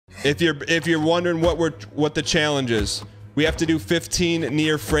If you're wondering what the challenge is, we have to do 15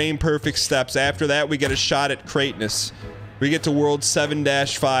 near frame perfect steps. After that, we get a shot at greatness. We get to world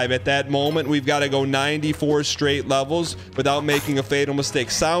 7-5. At that moment, we've got to go 94 straight levels without making a fatal mistake.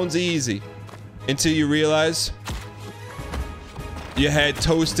 Sounds easy until you realize you had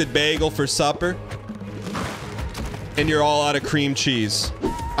toasted bagel for supper and you're all out of cream cheese.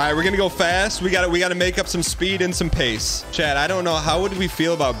 All right, we're gonna go fast. We gotta make up some speed and some pace. Chat, I don't know, how would we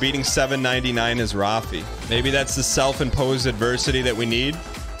feel about beating 799 as Rafi? Maybe that's the self-imposed adversity that we need.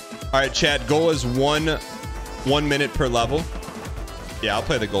 All right, chat, goal is one minute per level. Yeah, I'll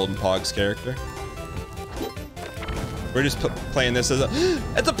play the Golden Pogs character. We're just playing this as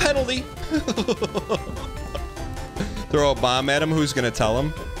it's a penalty. Throw a bomb at him. Who's gonna tell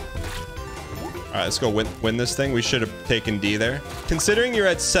him? All right, let's go win this thing. We should have taken D there. Considering you're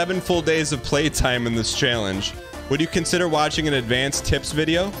at 7 full days of playtime in this challenge, would you consider watching an advanced tips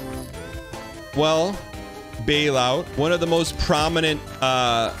video? Well, Bailout, one of the most prominent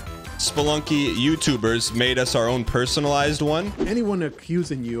Spelunky YouTubers, made us our own personalized one. Anyone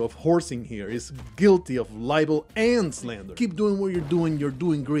accusing you of horsing here is guilty of libel and slander. Keep doing what you're doing. You're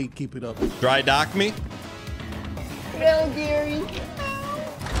doing great. Keep it up. Dry dock me? No, Gary.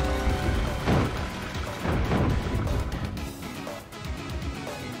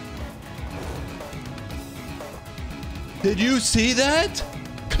 Did you see that?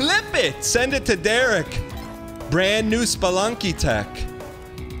 Clip it! Send it to Derek. Brand new Spelunky tech.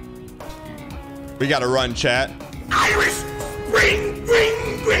 We gotta run, chat. Iris! Ring!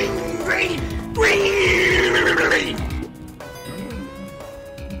 Ring! Ring! Ring! Ring!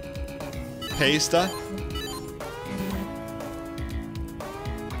 Pasta.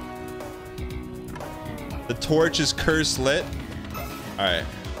 The torch is curse lit. Alright.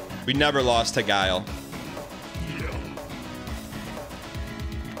 We never lost to Guile.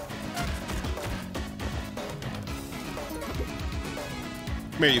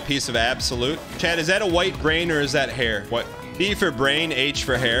 Come here, you piece of absolute. Chad, is that a white brain or is that hair? What? B for brain, H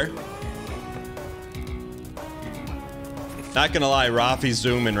for hair. Not gonna lie, Rafi's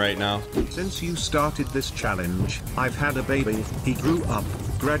zooming right now. Since you started this challenge, I've had a baby. He grew up,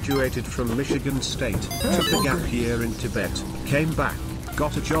 graduated from Michigan State, took a gap year in Tibet, came back,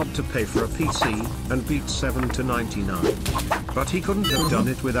 got a job to pay for a PC, and beat 7 to 99. But he couldn't have done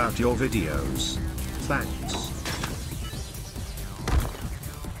it without your videos. Thanks.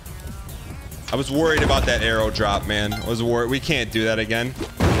 I was worried about that arrow drop, man. I was worried. We can't do that again.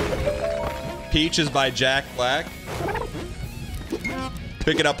 Peach is by Jack Black.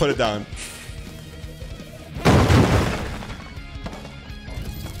 Pick it up, put it down.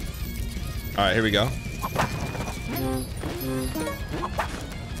 All right, here we go.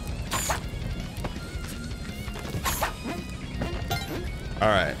 All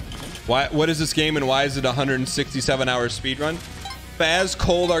right. What is this game and why is it a 167-hour speedrun? Faz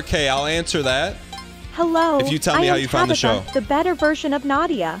Cold Arcade, I'll answer that. Hello. If you tell me how you found the show. The better version of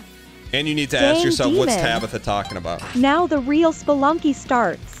Nadia. And you need to ask yourself, what's Tabitha talking about? Now the real Spelunky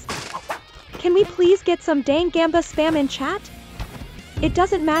starts. Can we please get some dang Gamba spam in chat? It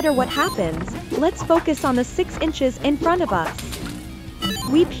doesn't matter what happens. Let's focus on the 6 inches in front of us.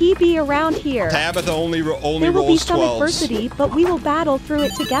 We PB around here. Tabitha only rolls 12s. There will be some adversity, but we will battle through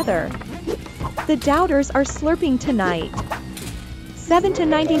it together. The doubters are slurping tonight. 7 to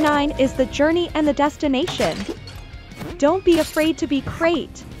 99 is the journey and the destination. Don't be afraid to be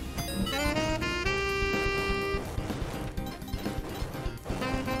crate.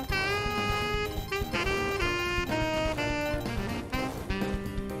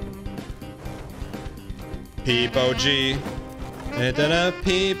 Peepo G.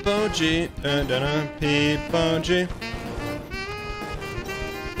 Peepo G. Peepo G.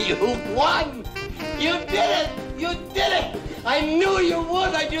 You won! You did it! You did it! I knew you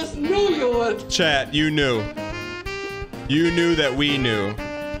would! I just knew you would! Chat, you knew. You knew that we knew.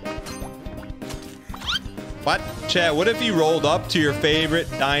 What? Chat, what if you rolled up to your favorite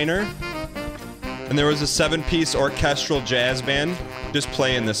diner and there was a 7-piece orchestral jazz band just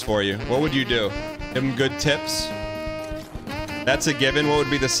playing this for you? What would you do? Give them good tips? That's a given. What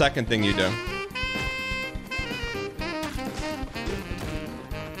would be the second thing you do?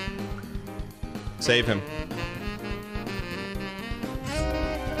 Save him.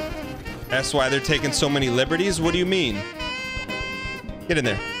 That's why they're taking so many liberties? What do you mean? Get in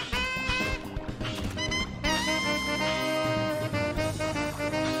there.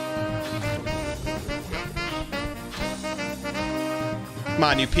 Come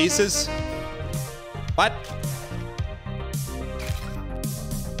on, you pieces. What?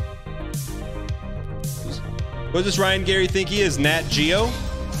 What does Ryan Gary think he is? Nat Geo?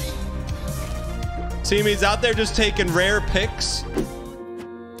 See him, he's out there just taking rare picks.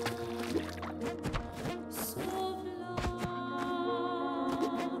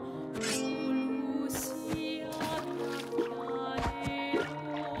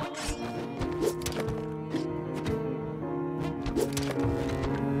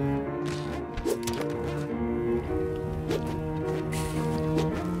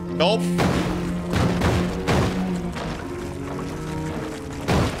 Nope.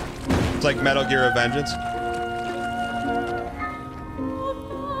 It's like Metal Gear Vengeance.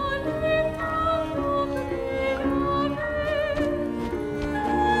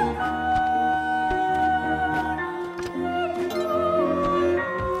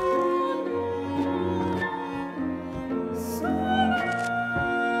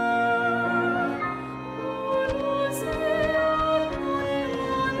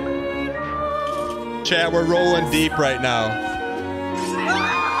 Chat, we're rolling deep right now.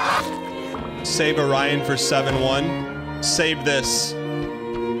 Save Orion for 7-1. Save this.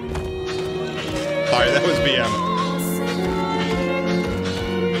 Alright, that was BM.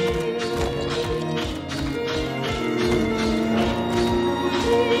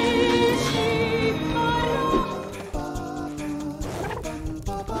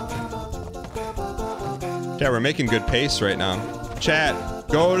 Chat, we're making good pace right now. Chat,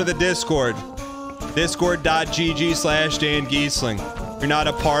 go to the Discord. Discord.gg/Dan Gheesling. If you're not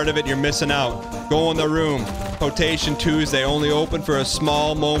a part of it, you're missing out. Go in the room. Quotation Tuesday, only open for a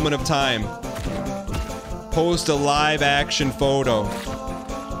small moment of time. Post a live action photo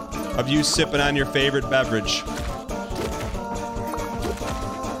of you sipping on your favorite beverage.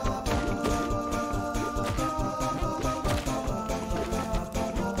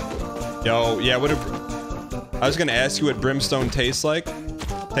 Yo, yeah, I was gonna ask you what brimstone tastes like.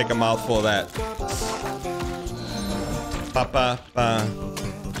 Take a mouthful of that. Pa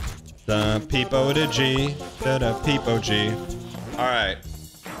da peepo to G, da da peepo G. All right,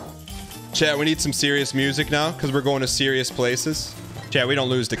 chat. We need some serious music now because we're going to serious places. Chat, we don't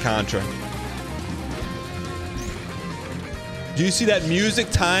lose to Contra. Do you see that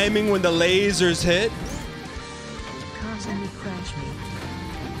music timing when the lasers hit? Constantly crash me.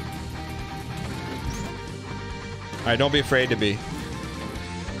 All right, don't be afraid to be.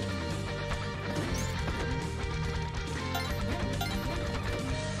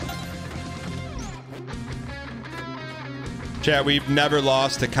 Chat, we've never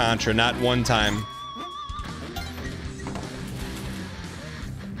lost to Contra, not one time.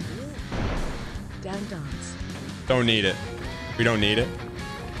 Down dance. Don't need it. We don't need it.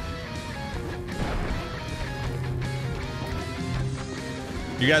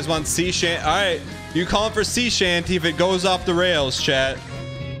 You guys want sea shanty? All right, you calling for sea shanty if it goes off the rails, chat.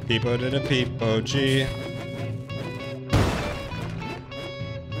 Peepo to the peepo G.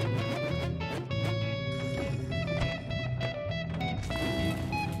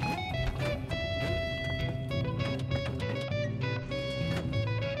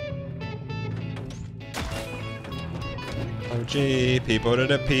 G, peepo to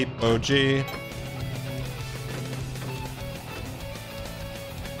the peepo G.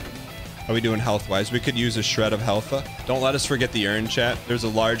 How are we doing health-wise? We could use a shred of health. Don't let us forget the urn, chat. There's a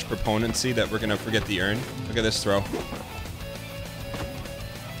large proponency that we're gonna forget the urn. Look at this throw.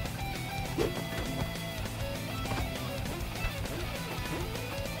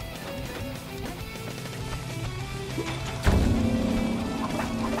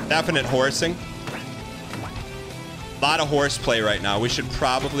 Definite horsing. A lot of horseplay right now. We should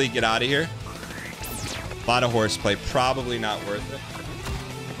probably get out of here. A lot of horseplay. Probably not worth it.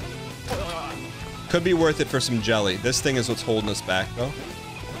 Could be worth it for some jelly. This thing is what's holding us back, though.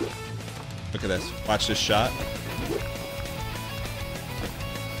 Look at this. Watch this shot.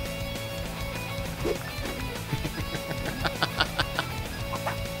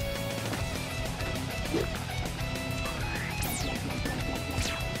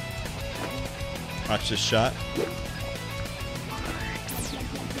 Watch this shot.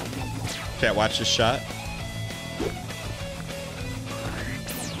 Can't watch this shot.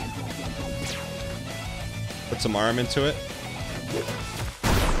 Put some arm into it.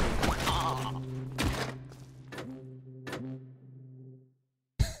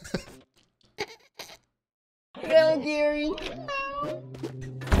 Hell, Gary. All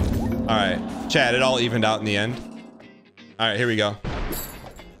right, chat. It all evened out in the end. All right, here we go.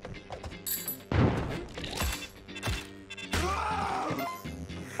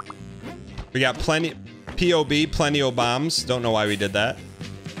 We got plenty, POB, plenty of bombs. Don't know why we did that.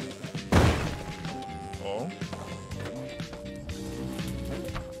 Oh.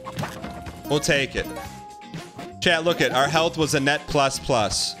 We'll take it. Chat, look at our health was a net plus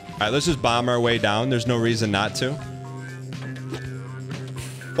plus. right, let's just bomb our way down. There's no reason not to.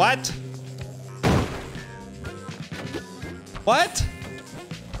 What? What?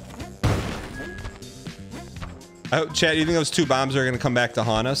 Chad, you think those 2 bombs are going to come back to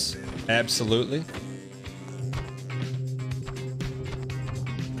haunt us? Absolutely.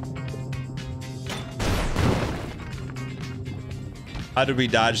 How did we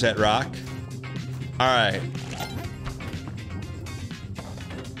dodge that rock? All right.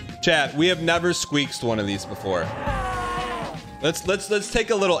 Chat, we have never squeaked one of these before. Let's take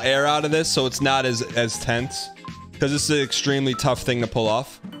a little air out of this so it's not as tense, because this is an extremely tough thing to pull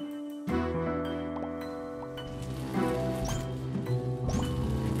off.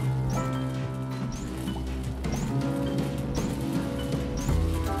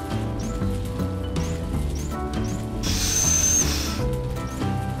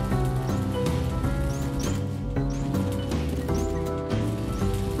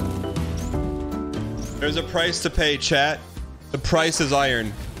 There's a price to pay, chat. The price is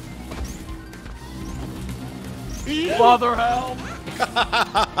iron. Father, help!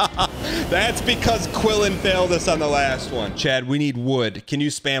 That's because Quillen failed us on the last one. Chad, we need wood. Can you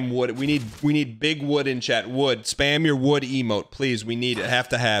spam wood? We need big wood in chat. Wood. Spam your wood emote, please. We need it. Have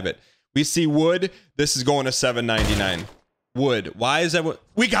to have it. We see wood. This is going to $7.99. Wood. Why is that?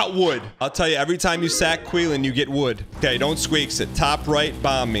 We got wood. I'll tell you, every time you sack Quillen, you get wood. Okay, don't squeaks it. Top right,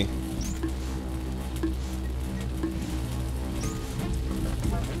 bomb me.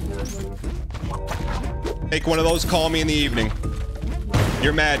 Take one of those, call me in the evening.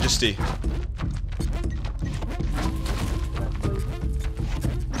 Your Majesty.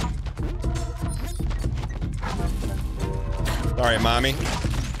 Alright, mommy.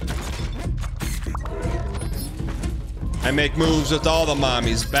 I make moves with all the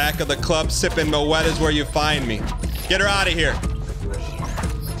mommies. Back of the club, sipping Moet is where you find me. Get her out of here.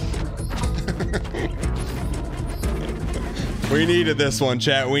 We needed this one,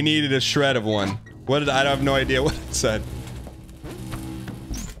 chat. We needed a shred of one. What did I have no idea what it said.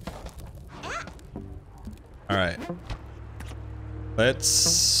 All right.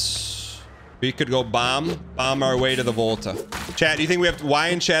 We could go bomb our way to the Volta. Chat, do you think we have to, why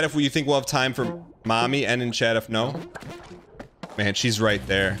in chat if you think we'll have time for mommy, and in chat if no? Man, she's right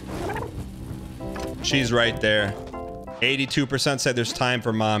there. She's right there. 82% said there's time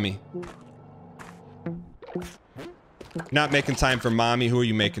for mommy. Not making time for mommy, who are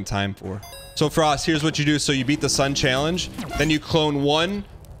you making time for? So Frost, here's what you do. So you beat the Sun Challenge, then you clone 1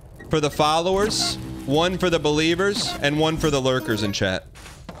 for the followers, 1 for the believers, and 1 for the lurkers in chat.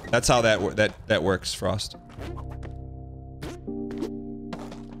 That's how that works, Frost.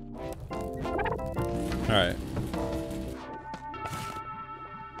 All right.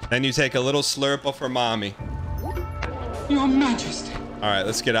 Then you take a little slurple for mommy. Your Majesty. All right,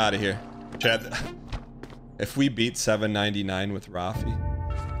 let's get out of here. Chat, if we beat $7.99 with Rafi,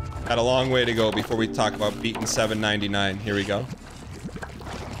 got a long way to go before we talk about beating $7.99. Here we go.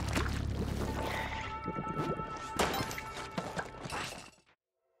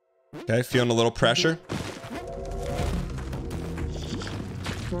 Okay, feeling a little pressure.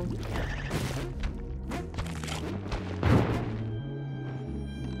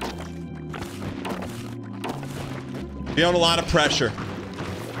 Feeling a lot of pressure.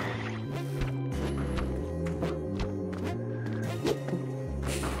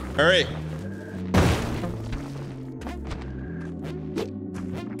 Hurry.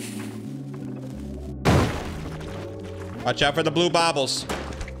 Watch out for the blue baubles.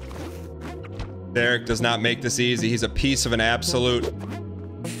 Derek does not make this easy. He's a piece of an absolute.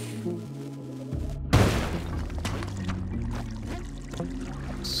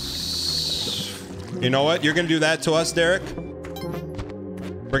 You know what? You're gonna do that to us, Derek?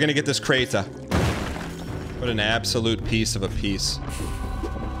 We're gonna get this Krata. What an absolute piece of a piece.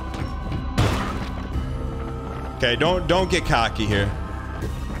 Okay, don't get cocky here.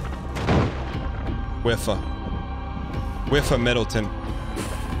 Whiffa. Whiffa Middleton.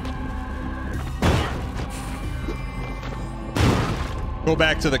 Go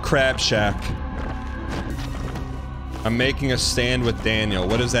back to the crab shack. I'm making a stand with Daniel.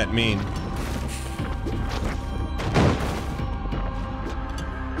 What does that mean?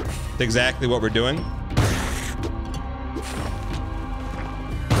 That's exactly what we're doing.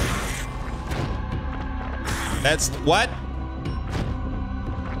 That's what?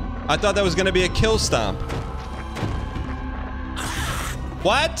 I thought that was gonna be a kill stomp.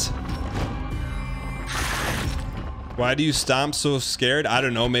 What? Why do you stomp so scared? I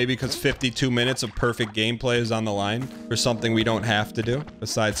don't know, maybe because 52 minutes of perfect gameplay is on the line for something we don't have to do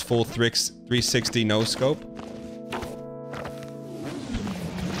besides full 360 no scope.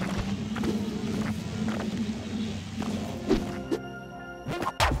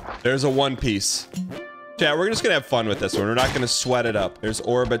 There's a one piece. Chat, we're just gonna have fun with this one. We're not gonna sweat it up. There's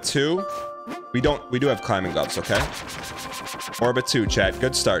Orba 2. We do have climbing gloves, okay? Orba 2, chat.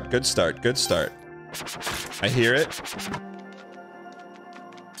 Good start, good start, good start. I hear it.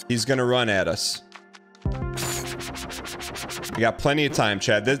 He's gonna run at us. We got plenty of time,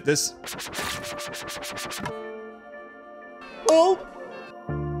 Chad. This. Oh.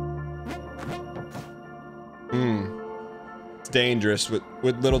 It's dangerous with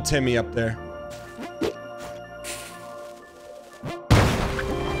little Timmy up there.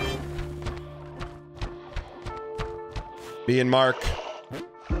 Me and Mark.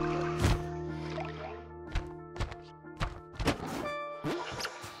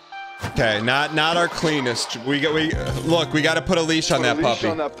 Okay, not our cleanest. Look, we got to put a leash on that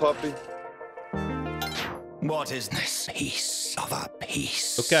puppy. What is this piece of a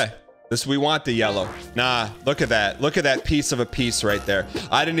piece? Okay. We want the yellow. Nah, look at that. Look at that piece of a piece right there.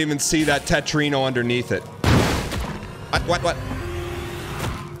 I didn't even see that Tetrino underneath it. What?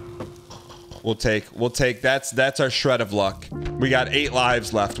 We'll take, that's our shred of luck. We got 8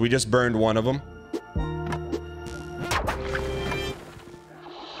 lives left. We just burned one of them.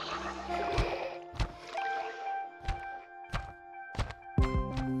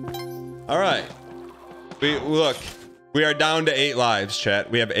 All right. Look, we are down to 8 lives,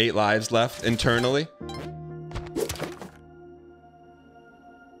 chat. We have 8 lives left internally.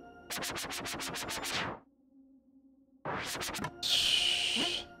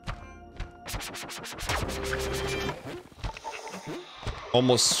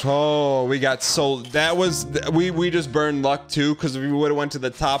 Almost. Oh, we got so that was we just burned luck too, because if we would have went to the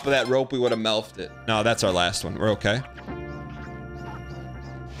top of that rope, we would have melted it. No, that's our last one. We're okay.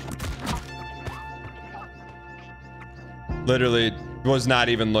 Literally was not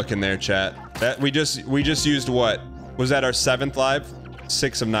even looking there, chat. That we just used what? Was that our 7th live?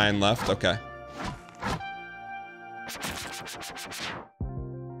 6 of 9 left. Okay.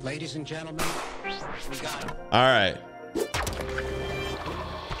 Ladies and gentlemen, we got him. All right.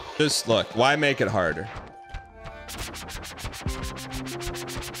 Just look. Why make it harder?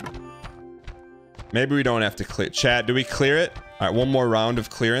 Maybe we don't have to clear. Chat, do we clear it? All right, one more round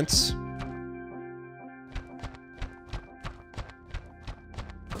of clearance.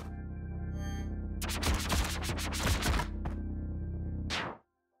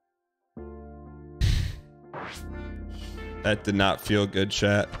 That did not feel good,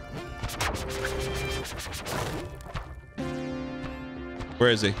 chat.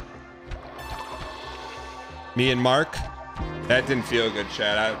 Where is he? Me and Mark? That didn't feel good,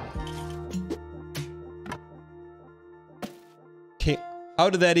 chat. How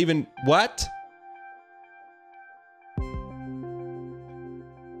did that even... What?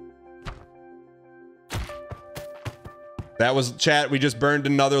 That was... Chat, we just burned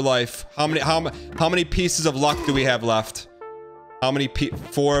another life. How many pieces of luck do we have left? How many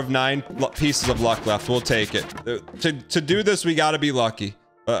 4 of 9 pieces of luck left? We'll take it. To do this, we gotta be lucky.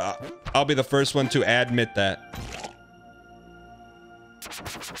 I'll be the first one to admit that.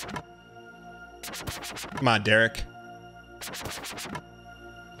 Come on, Derek.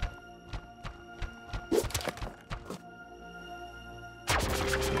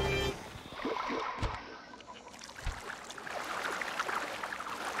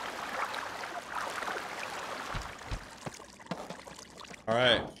 All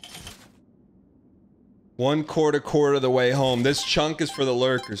right. 1/4 of the way home. This chunk is for the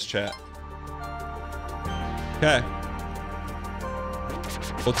lurkers, chat. Okay.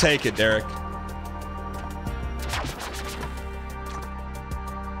 We'll take it, Derek.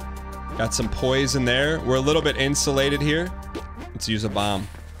 Got some poison there. We're a little bit insulated here. Let's use a bomb.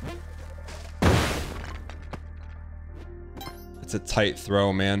 It's a tight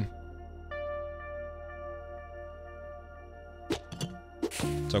throw, man.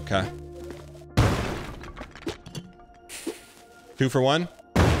 It's okay. 2 for 1.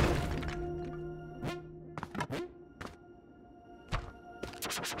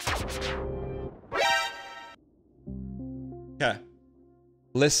 Okay.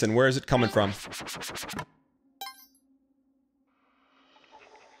 Listen, where is it coming from?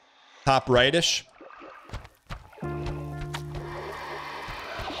 Top rightish.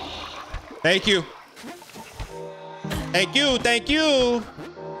 Thank you. Thank you, thank you.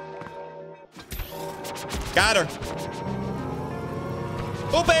 Got her.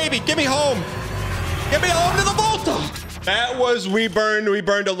 Oh baby, get me home. Get me home to the Volta. That was, we burned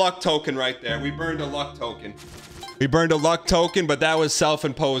a luck token right there. We burned a luck token. We burned a luck token, but that was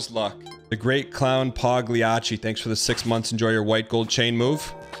self-imposed luck. The Great Clown Pagliacci, thanks for the 6 months. Enjoy your white gold chain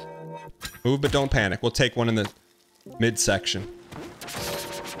move. Move, but don't panic. We'll take one in the midsection.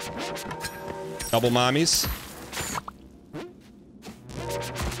 Double mommies.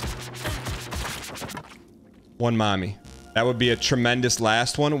 One mommy. That would be a tremendous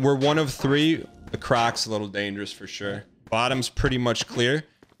last one. We're 1 of 3. The Croc's a little dangerous for sure. Bottom's pretty much clear.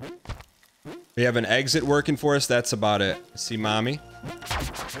 We have an exit working for us. That's about it. See mommy.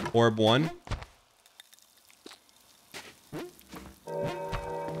 Orb 1.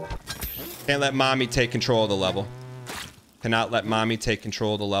 Can't let mommy take control of the level. Cannot let mommy take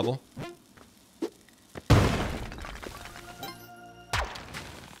control of the level.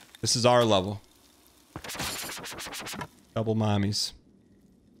 This is our level. Double mommies.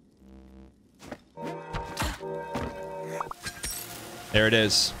 There it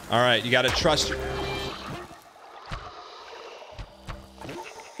is. All right, you got to trust your...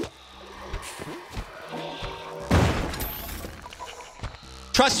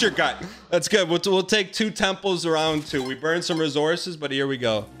 Trust your gut. That's good. We'll take 2 temples around 2. We burned some resources, but here we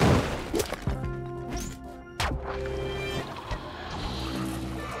go.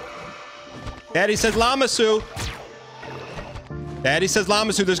 Daddy says Lamasu. Daddy says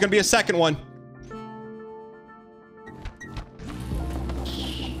Lamasu. There's going to be a second one.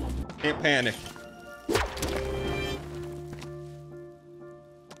 Can't panic.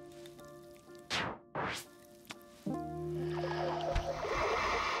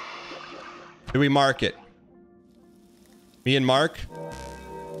 Do we mark it? Me and Mark?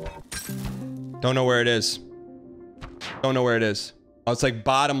 Don't know where it is. Don't know where it is. Oh, it's like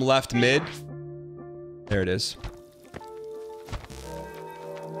bottom left mid. There it is.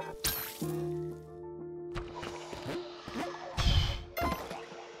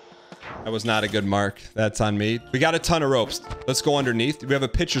 That was not a good mark. That's on me. We got a ton of ropes. Let's go underneath. We have a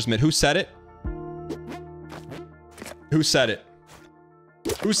pitcher's mitt. Who said it? Who said it?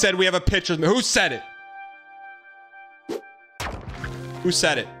 Who said we have a pitcher's mitt? Who said it? Who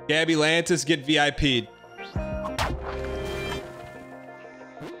said it? Gabby Lantis, get VIP'd.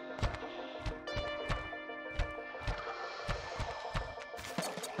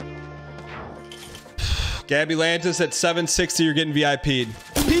 Gabby Lantis at 760, you're getting VIP'd.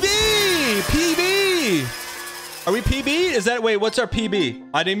 PB! PB! Are we PB? Is that, wait, what's our PB?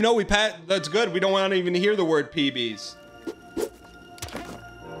 I didn't even know we that's good. We don't want to even hear the word PBs.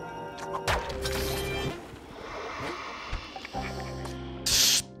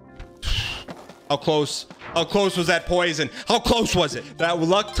 How close was that poison? How close was it? That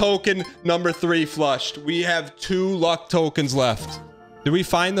luck token number 3 flushed. We have 2 luck tokens left. Did we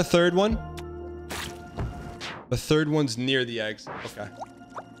find the third one? The third one's near the eggs. Okay.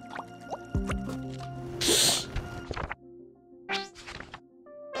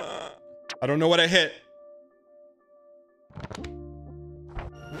 I don't know what I hit.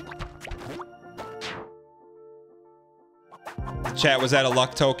 Chat, was that a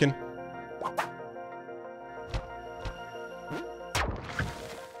luck token?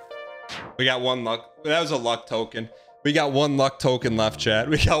 We got 1 luck. That was a luck token. We got 1 luck token left, chat.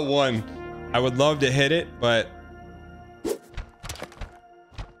 We got 1. I would love to hit it, but...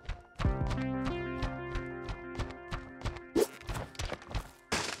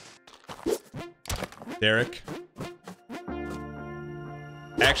 Derek.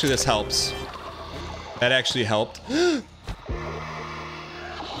 Actually, this helps. That actually helped.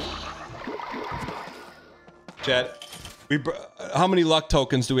 Chat, how many luck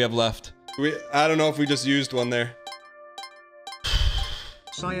tokens do we have left? I don't know if we just used one there.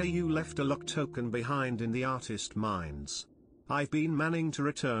 Sire, you left a luck token behind in the artist mines. I've been manning to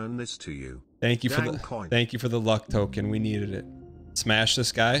return this to you. Thank you for the luck token. We needed it. Smash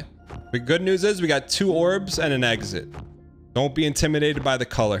this guy. The good news is we got 2 orbs and an exit. Don't be intimidated by the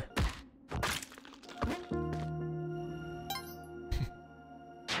color.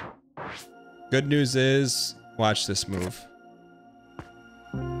 Good news is, watch this move.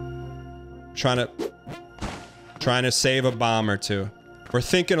 Trying to save a bomb or 2. We're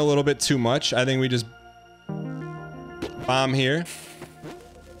thinking a little bit too much. I think we just bomb here.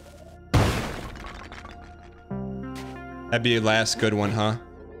 That'd be a last good one, huh?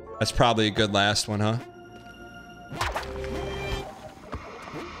 That's probably a good last one, huh?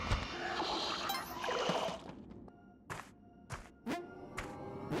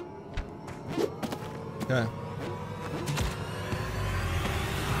 Okay.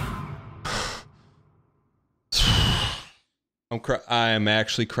 I am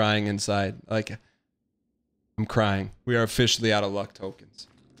actually crying inside. Like, I'm crying. We are officially out of luck tokens.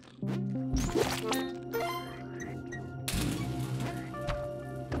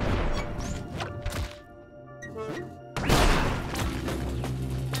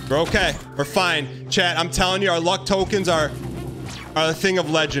 We're okay. We're fine. Chat, I'm telling you, our luck tokens are a thing of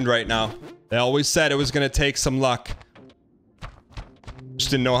legend right now. They always said it was going to take some luck. Just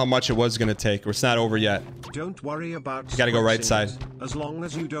didn't know how much it was going to take. It's not over yet. Don't worry about. You gotta go right side. As long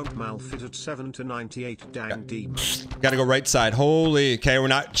as you don't malfit at 7 to 98 dang deep. Gotta go right side. Holy. Okay, we're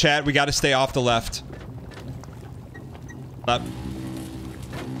not. Chat, we gotta stay off the left. Up.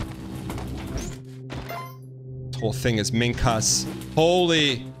 This whole thing is minkus.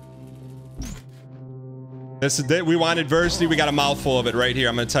 Holy. This is it. We want adversity. We got a mouthful of it right here.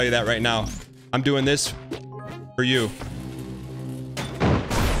 I'm gonna tell you that right now. I'm doing this for you.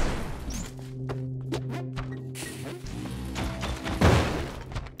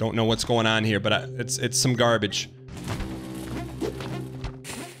 Don't know what's going on here, but it's some garbage.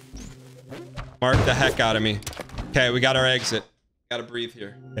 Mark the heck out of me. Okay, we got our exit. Gotta breathe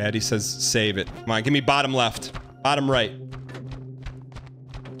here. Daddy says save it. Come on, give me bottom left. Bottom right.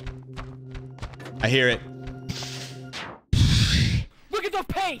 I hear it. Look at the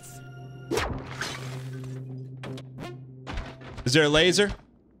pace! Is there a laser?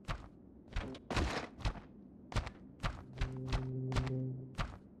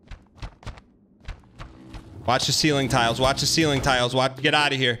 Watch the ceiling tiles. Watch the ceiling tiles. Watch. Get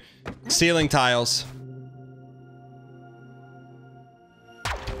out of here. Ceiling tiles.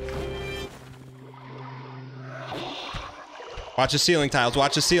 Watch the ceiling tiles.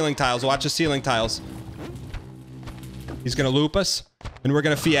 Watch the ceiling tiles. Watch the ceiling tiles. He's gonna loop us, and we're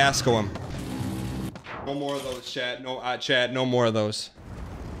gonna fiasco him. No more of those, chat. No, chat. No more of those.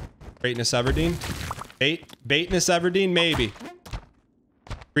 Baitness Everdeen. Baitness Everdeen, maybe.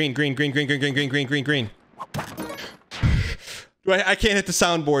 Green, green, green, green, green, green, green, green, green, green. I can't hit the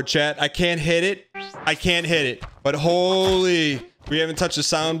soundboard, chat. I can't hit it. I can't hit it. But holy, we haven't touched the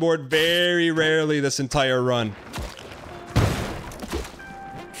soundboard very rarely this entire run.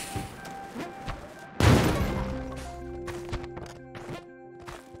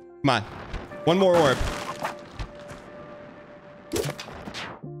 Come on. One more orb.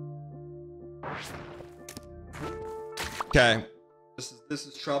 Okay. This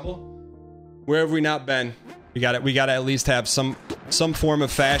is trouble. Where have we not been? We gotta at least have some form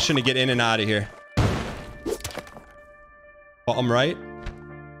of fashion to get in and out of here. Bottom right.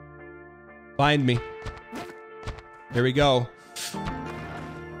 Find me. Here we go.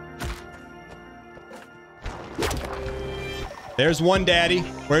 There's one daddy.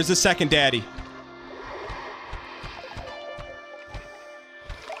 Where's the second daddy?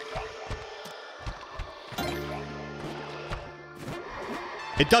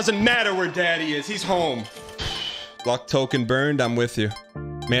 It doesn't matter where daddy is. He's home. Luck token burned. I'm with you.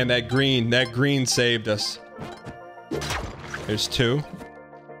 Man, that green saved us. There's two.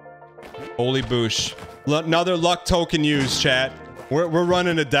 Holy boosh. Another luck token used, chat. We're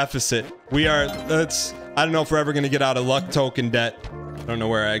running a deficit. We are, I don't know if we're ever going to get out of luck token debt. I don't know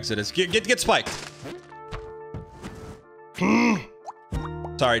where our exit is. Get spiked.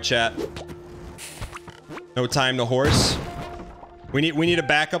 Sorry, chat. No time to horse. We need a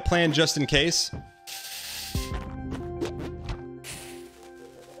backup plan just in case.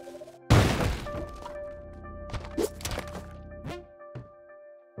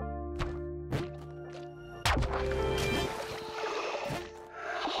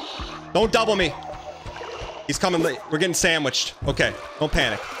 Don't double me. He's coming late. We're getting sandwiched. Okay, don't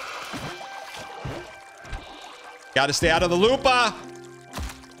panic. Gotta stay out of the loopa.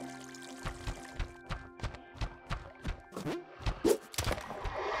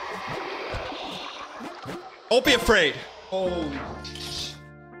 Don't be afraid. Holy.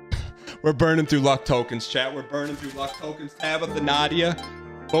 We're burning through luck tokens, chat. We're burning through luck tokens. Tabitha, Nadia,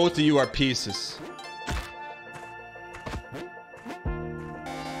 both of you are pieces.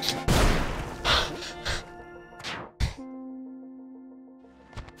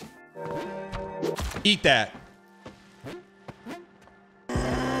 Eat that.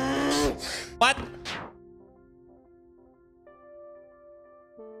 What?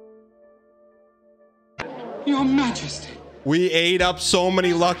 Your Majesty. We ate up so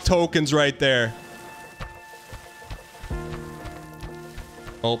many luck tokens right there.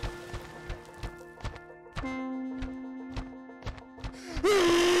 Oh.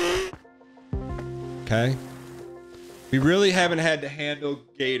 Okay. We really haven't had to handle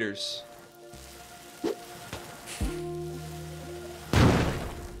gators.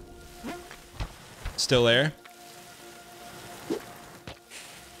 Still there?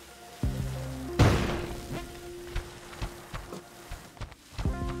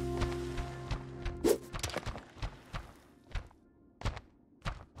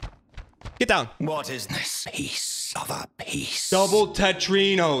 Get down. What is this piece of a piece? Double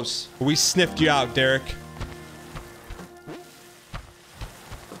tetrinos. We sniffed you out, Derek.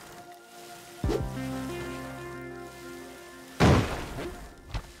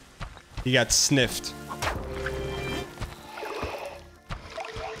 He got sniffed.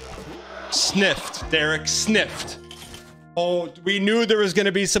 Sniffed, Derek, sniffed. Oh, we knew there was going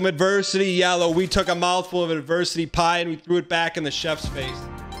to be some adversity, yellow. We took a mouthful of adversity pie and we threw it back in the chef's face.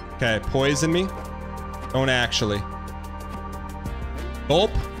 Okay, poison me. Don't actually.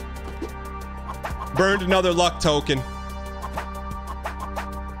 Gulp. Burned another luck token.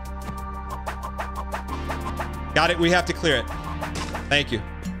 Got it. We have to clear it. Thank you.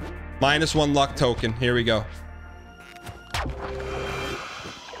 -1 luck token. Here we go.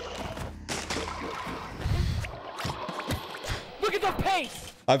 Look at the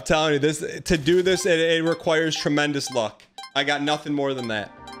pace. I'm telling you, this to do this, it requires tremendous luck. I got nothing more than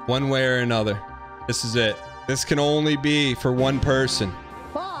that. One way or another. This is it. This can only be for one person.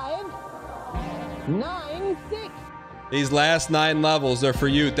 5, 9, 6. These last 9 levels are for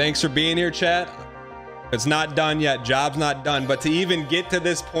you. Thanks for being here, chat. It's not done yet. Job's not done. But to even get to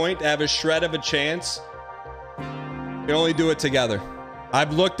this point, to have a shred of a chance, you can only do it together.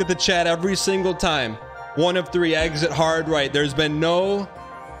 I've looked at the chat every single time. 1 of 3, exit hard right. There's been no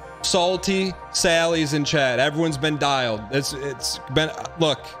salty Sallies in chat. Everyone's been dialed. It's been,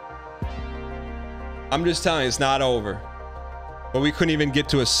 look. I'm just telling you, it's not over. But we couldn't even get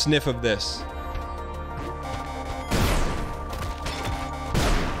to a sniff of this.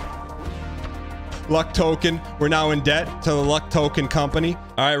 Luck token. We're now in debt to the luck token company.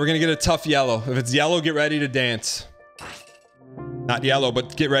 All right, we're gonna get a tough yellow. If it's yellow, get ready to dance. Not yellow,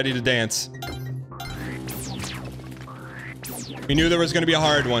 but get ready to dance. We knew there was gonna be a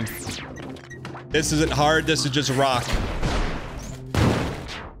hard one. This isn't hard, this is just rock.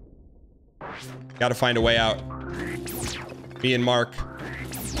 Gotta find a way out. Me and Mark.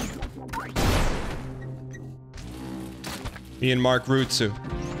 Me and Mark Rutsu.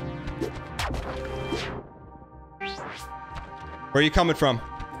 Where are you coming from?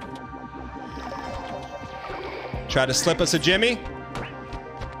 Try to slip us a Jimmy?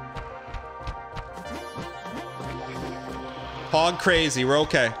 Hog crazy, we're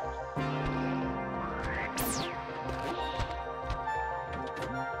okay.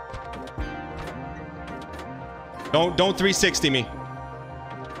 Don't 360 me.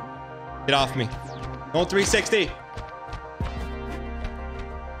 Get off me. Don't 360.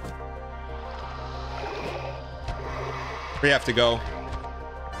 We have to go.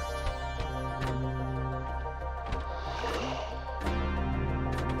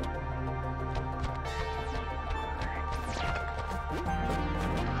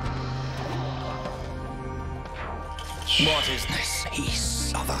 What is this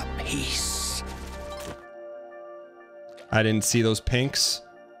piece of a piece? I didn't see those pinks,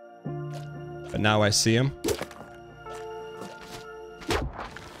 but now I see them.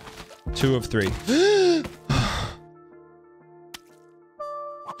 2 of 3.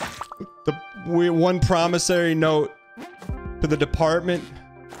 One promissory note to the Department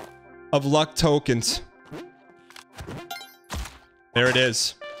of Luck Tokens. There it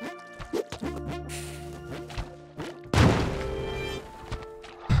is.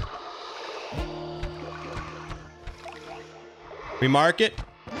 We mark it.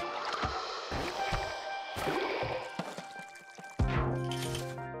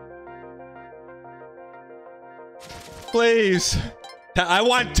 Please. I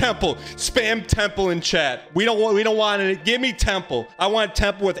want Temple. Spam Temple in chat. We don't want it. Give me Temple. I want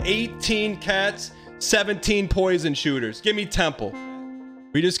Temple with 18 cats, 17 poison shooters. Give me Temple.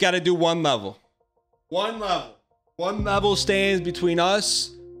 We just got to do 1 level. 1 level. 1 level stands between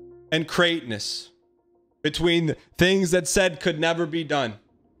us and greatness. Between things that said could never be done.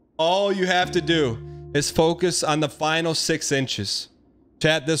 All you have to do is focus on the final 6 inches.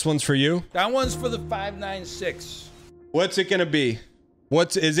 Chat, this one's for you. That one's for the 596. What's it gonna be?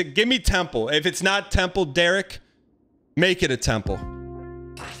 Is it? Give me Temple. If it's not Temple, Derek, make it a Temple.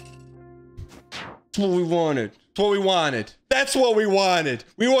 That's what we wanted. That's what we wanted. That's what we wanted.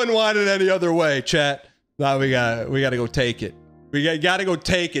 We wouldn't want it any other way, chat. Now we gotta go take it. We gotta go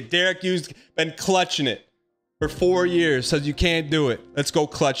take it. Derek, you've been clutching it for 4 years, says you can't do it. Let's go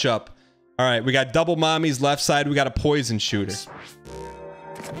clutch up. All right, we got double mommies left side. We got a poison shooter.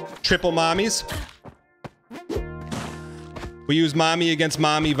 Triple mommies. We use mommy against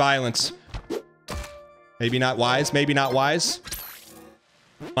mommy violence. Maybe not wise. Maybe not wise.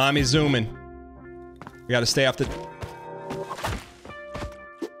 Mommy zooming. We gotta stay off the...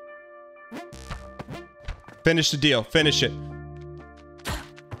 Finish the deal. Finish it.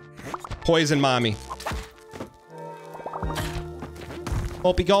 Poison mommy.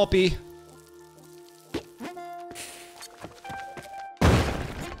 Gulpy gulpy.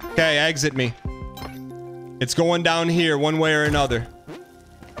 Okay, exit me. It's going down here one way or another.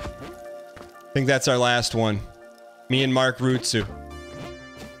 I think that's our last one. Me and Mark Rutsu.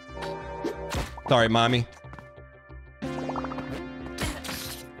 Sorry, mommy.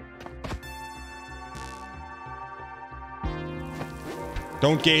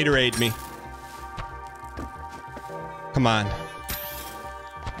 Don't Gatorade me. Come on.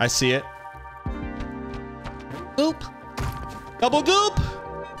 I see it. Doop. Double doop.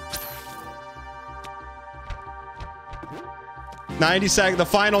 90 seconds. The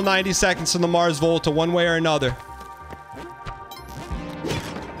final 90 seconds in the Mars Volta, one way or another.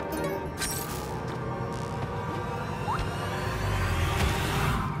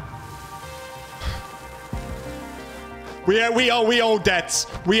 We owe debts.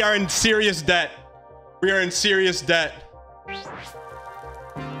 We are in serious debt. We are in serious debt.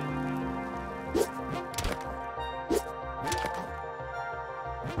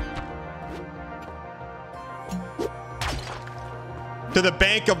 To the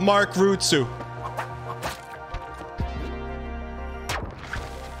bank of Mark Rutsu.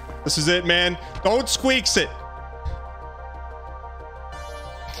 This is it, man. Don't squeaks it.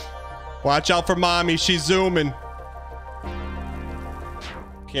 Watch out for mommy. She's zooming.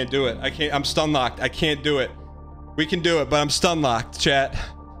 Can't do it. I can't. I'm stun locked. I can't do it. We can do it, but I'm stun locked, chat.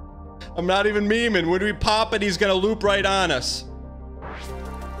 I'm not even memeing. When we pop it, he's gonna loop right on us.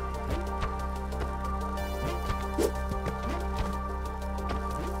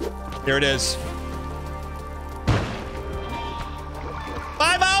 Here it is.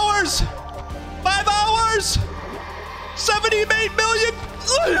 5 hours! 5 hours! 78 million!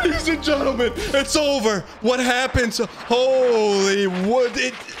 Ladies and gentlemen, it's over. What happens? Holy what?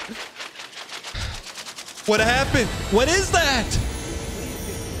 What happened? What is that?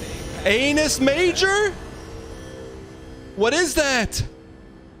 Anus Major? What is that?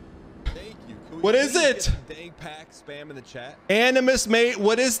 What is it? Spam in the chat. Animus mate,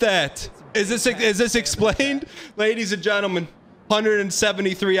 what is that? Is this explained? Ladies and gentlemen,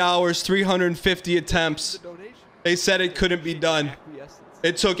 173 hours, 350 attempts. They said it couldn't be done.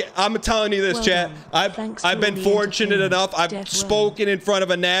 It took, I'm telling you this, well chat. I've been fortunate enough. I've spoken in front of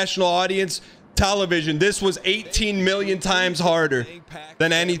a national audience. Television. This was 18 million times harder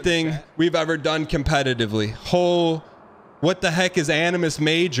than anything we've ever done competitively. What the heck is Animus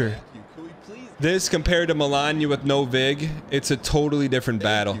Major? This compared to Melania with no Vig, it's a totally different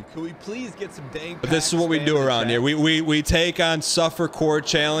battle. Can we please get some dang but this is what we do around here. We take on suffer core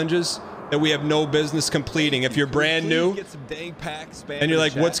challenges that we have no business completing. If you're brand new and you're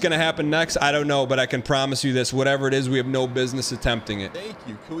like, what's going to happen next? I don't know, but I can promise you this. Whatever it is, we have no business attempting it. Thank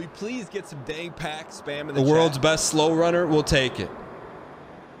you. Can we please get some dang pack spam in the chat? The world's best slow runner, we'll take it.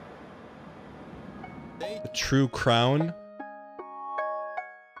 The true crown?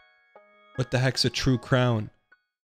 What the heck's a true crown?